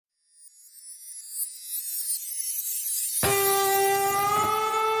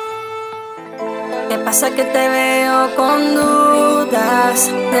pasa que te veo con dudas,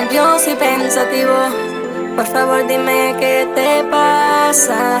 nervioso y pensativo? Por favor dime qué te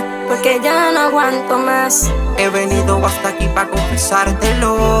pasa, porque ya no aguanto más. He venido hasta aquí para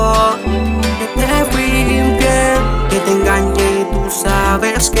confesártelo, que te fui infiel, que te engañé y tú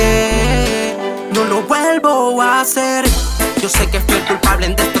sabes que no lo vuelvo a hacer. Yo sé que fui el culpable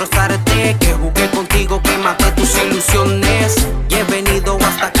en destrozarte, que jugué contigo, que maté tus ilusiones. Y he venido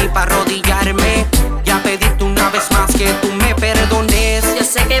hasta aquí para arrodillarme y a pedirte una vez más que tú me perdones. Yo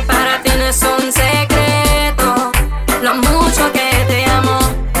sé que para ti no es un secreto lo mucho que te amo,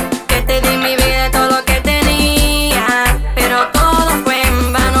 que te di mi vida y todo lo que tenía, pero todo fue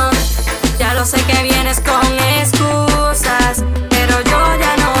en vano. Ya lo sé que vienes con excusas, pero yo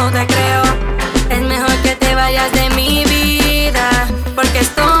ya no te creo. Es mejor que te vayas de mi vida, porque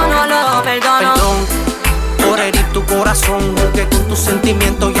esto no lo perdono. Perdón por herir tu corazón, jugué con tus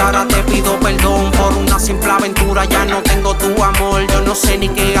sentimientos y ahora te pido perdón por una simple aventura. Ya no tengo tu amor, yo no sé ni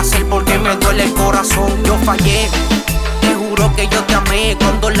qué hacer porque me duele el corazón. Yo fallé, te juro que yo te amé.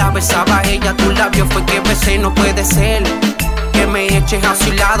 Cuando la besaba a ella, tus labios fue que besé. No puede ser que me eches a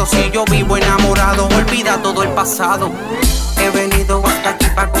su lado si yo vivo enamorado. Olvida todo el pasado. He venido hasta aquí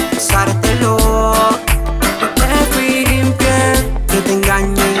para confesártelo, que te fui infiel, que te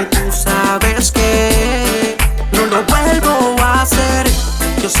engañé y tú sabes que no lo vuelvo a hacer.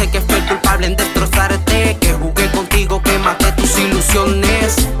 Yo sé que fui el culpable en destrozarte, que jugué contigo, que maté tus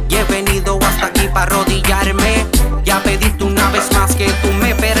ilusiones. Y he venido hasta aquí para arrodillarme y a pedirte una vez más que tú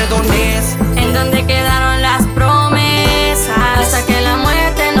me perdones. ¿En dónde quedaron las promesas? Hasta que la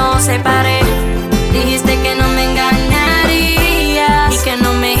muerte nos separe. Dijiste que no me engañarías y que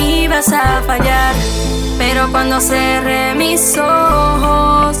no me ibas a fallar, pero cuando cerré mis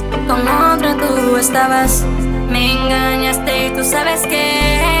ojos, con otra tú estabas. Me engañaste y tú sabes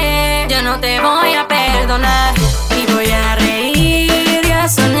que yo no te voy a perdonar. Y voy a reír y a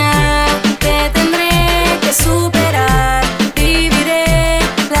soñar que tendré que superar. Viviré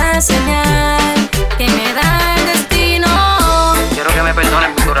la señal que me da el destino. Quiero que me perdones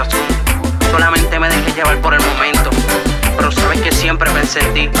mi corazón, solamente me dejes llevar por el momento, pero sabes que siempre pensé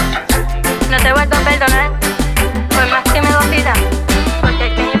en ti. No te vuelvo a perdonar, por más que me lo pida, porque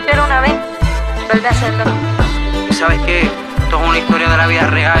el que me infiel una vez, vuelve a hacerlo. ¿Sabes qué? Esto es una historia de la vida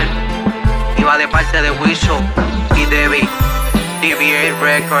real y va de parte de Ft.Deby, Ft.Deby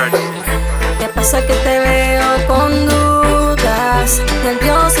Records. ¿Qué pasa que te veo con dudas,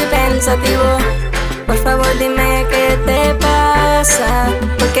 nervioso y pensativo? Por favor dime qué te pasa,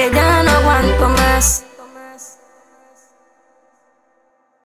 porque ya no aguanto más.